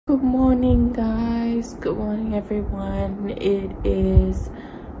Good morning, guys. Good morning, everyone. It is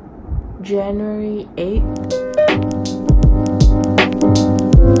January 8th.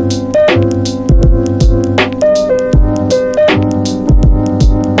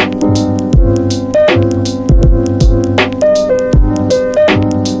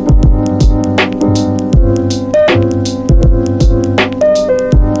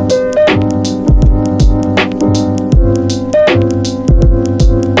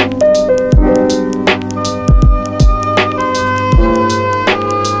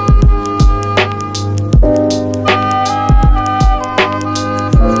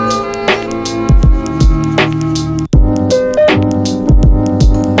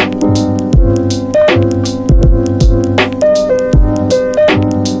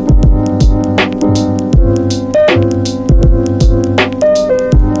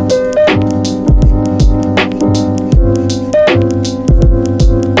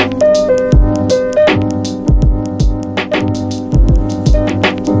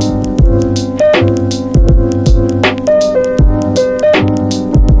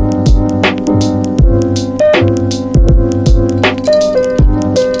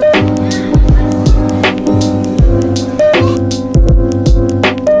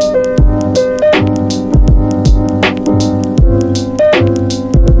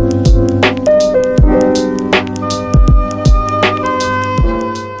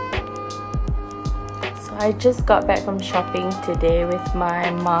 I just got back from shopping today with my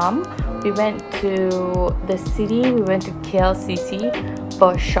mom. We went to the city, we went to KLCC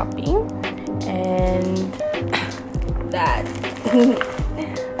for shopping, and that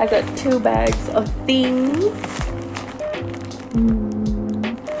I got 2 bags of things.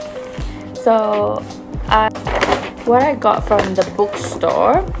 So what I got from the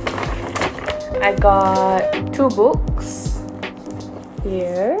bookstore, I got 2 books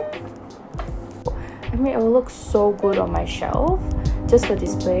here. I mean, it will look so good on my shelf just for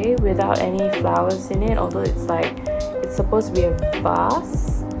display without any flowers in it, although it's supposed to be a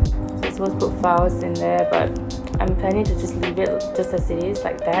vase, so I'm supposed to put flowers in there, but I'm planning to just leave it just as it is,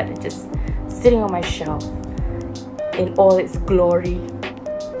 like that, and just sitting on my shelf in all its glory.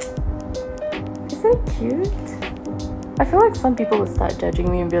 Isn't it cute? I feel like some people will start judging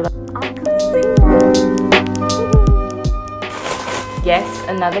me and be like, I can see it. Yes,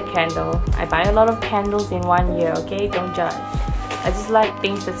 another candle. I buy a lot of candles in 1 year, okay? Don't judge. I just like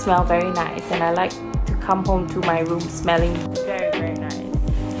things that smell very nice, and I like to come home to my room smelling very, very nice.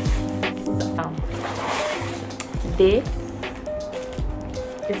 So, this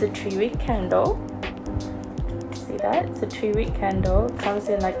is a 3-wick candle. See that? It's a 3-wick candle. It comes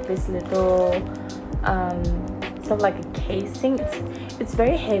in like this little, sort of like a casing. It's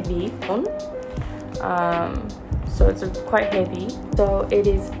very heavy. So it's quite heavy. So it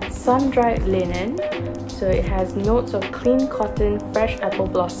is sun-dried linen, so it has notes of clean cotton, fresh apple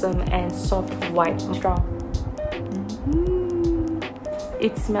blossom, and soft white straw.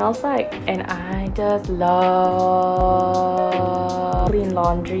 It smells like, and I just love clean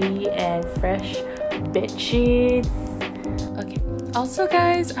laundry and fresh bed sheets. Okay, also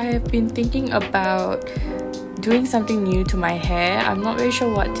guys, I have been thinking about doing something new to my hair. I'm not really sure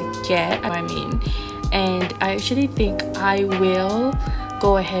what to get, and I actually think I will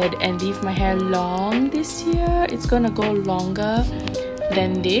go ahead and leave my hair long this year. It's gonna go longer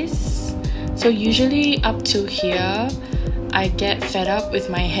than this. So usually up to here I get fed up with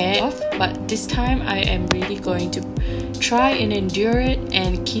my hair off, but this time I am really going to try and endure it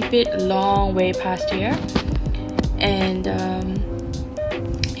and keep it long way past here. And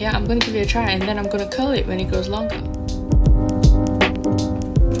yeah, I'm gonna give it a try, and then I'm gonna curl it when it grows longer.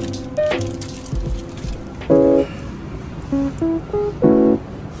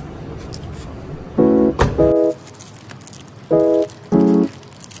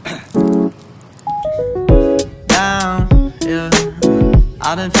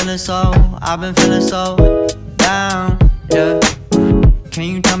 I've been feeling so down, yeah. Can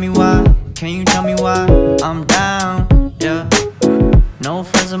you tell me why? Can you tell me why I'm down, yeah? No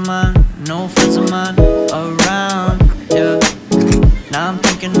friends of mine around, yeah. Now I'm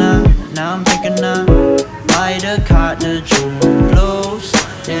thinking why the caught the true blues,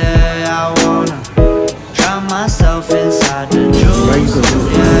 yeah. I wanna drown myself inside the juice,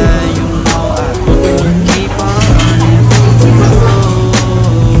 yeah. You know I keep on running from the blues.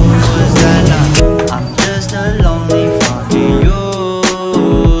 I'm just a lonely fucking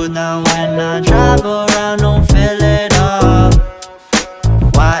you. Now when I drive around, don't feel it up.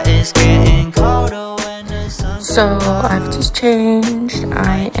 Why it's getting colder when the sun. So I've just changed.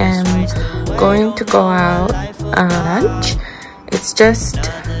 I am going to go out lunch. It's just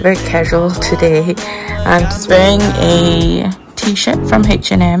very casual today. I'm just wearing a t-shirt from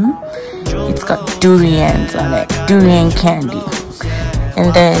H&M. It's got durians on it, durian candy.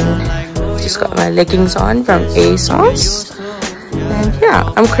 And then just got my leggings on from ASOS. And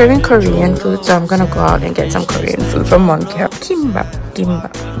yeah, I'm craving Korean food, so I'm gonna go out and get some Korean food from Monkey. Kimbap.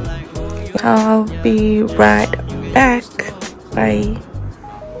 I'll be right back. Bye.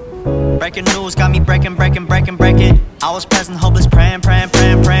 Breaking news got me breaking. I was present, hopeless, praying.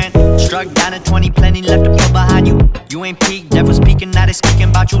 Struck down at 20, plenty left to put behind you. You ain't peaked, never speaking, now they speaking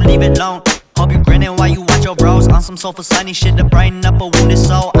about you, leave it alone. Hope you grinning while you watch your bros on some soulful sunny shit to brighten up a wounded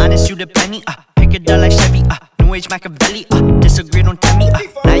soul. Honest, you the penny, pick it up like Chevy, New Age Machiavelli, disagree, don't tell me,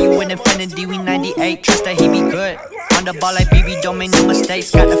 now you in infinity, we 98, trust that he be good. On the ball like BB, don't make no mistakes,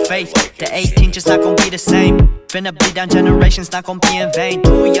 got the faith, the 18 just not gon' be the same. Finna bleed down generations, not gon' be in vain.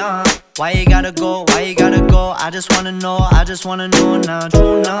 Too young, why you gotta go, I just wanna know now,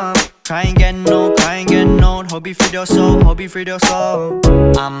 true now. Cry and get known, hope he freed your soul,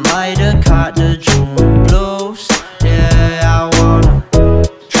 I might have caught the June blues, yeah, I wanna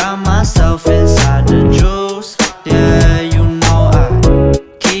drown myself inside the juice, yeah, you know I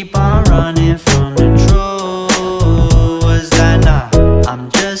keep on running from the truth, was that not, I'm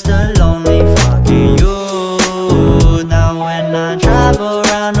just a lonely fucking you, now when I drive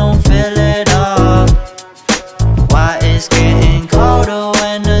around don't feel it all, why it's getting colder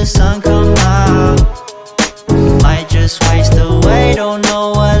when the sun come out, might just waste away, don't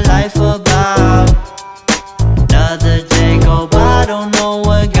know what life about, another day go by, don't know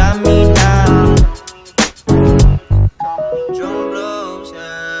what got me down. June blues,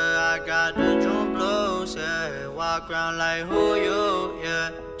 yeah, I got the June blues, yeah, walk around like who you,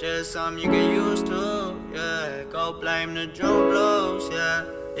 yeah, just something you get used to, yeah, go blame the June blues, yeah,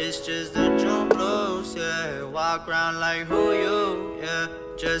 it's just the June blues, yeah, walk around like who you, yeah,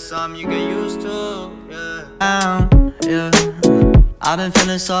 just something you get used to, yeah. Down, yeah, I've been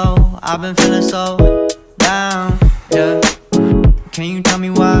feeling so down, yeah. Can you tell me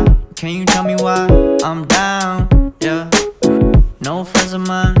why? I'm down, yeah. No friends of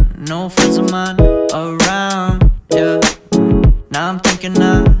mine around, yeah. Now I'm thinking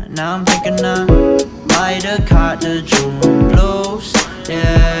might have caught the June blues,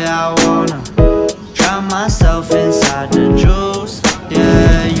 yeah. I wanna drown myself inside the juice,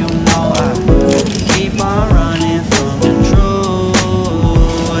 yeah. You know I keep on running from the truth,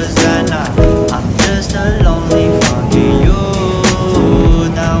 is that not, I'm just a lonely fucking you,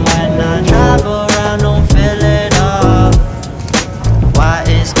 now when I drive around don't feel it all, why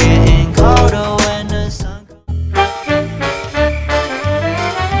it's getting colder when the sun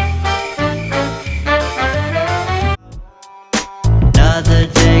another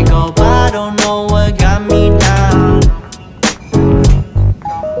day go by, don't know what got me down.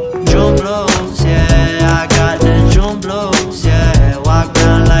 June blues, yeah, I got the June blues, yeah, walk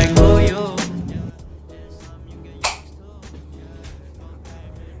around like who you.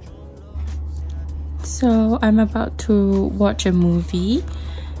 So I'm about to watch a movie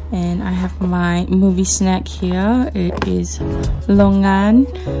and I have my movie snack here. It is longan,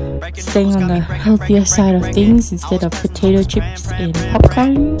 staying on the healthier side of things instead of potato chips and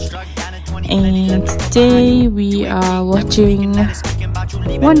popcorn. And today we are watching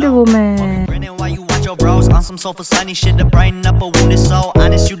Wonder Woman. Your bros on some soulful sunny shit to brighten up a wounded soul.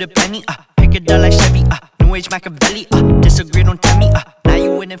 Honest, you the penny, pick it up like Chevy, New Age Machiavelli, disagree, don't tell me, now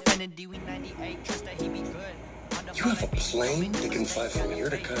you in infinity, we 98, trust that he be good. You have a plane that can fly from here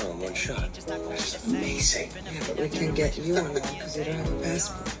to Cairo in one shot. That's amazing. Yeah, but we can't get you on one because you don't have a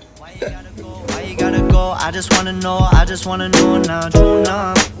passport. Why you gotta go? I just wanna know now, true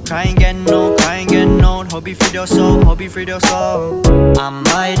now. Cry and get known, hope he freed your soul, I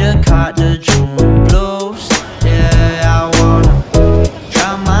might have caught the June blues, yeah, I wanna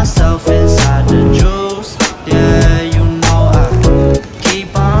drown myself inside the juice, yeah, you know I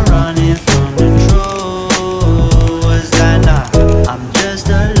keep on running from the truth, was that not, I'm just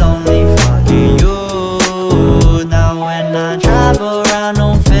a lonely fucking you, now when I drive around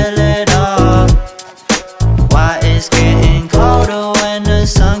don't feel it all, why it's getting colder when the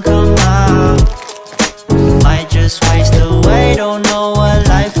sun come out, might just waste away, don't know what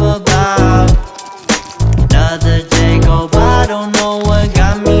life about, another day go by, don't know what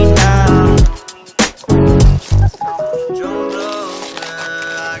got me down. June blues,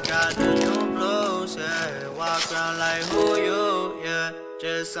 yeah, I got the June blues, yeah, walk around like who you, yeah,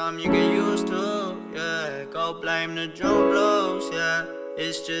 just something you get used to, yeah, go blame the June blues, yeah,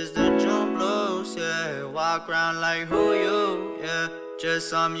 it's just the June blues, yeah, walk around like who you, yeah, just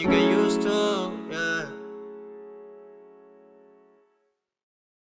something you get used to, yeah.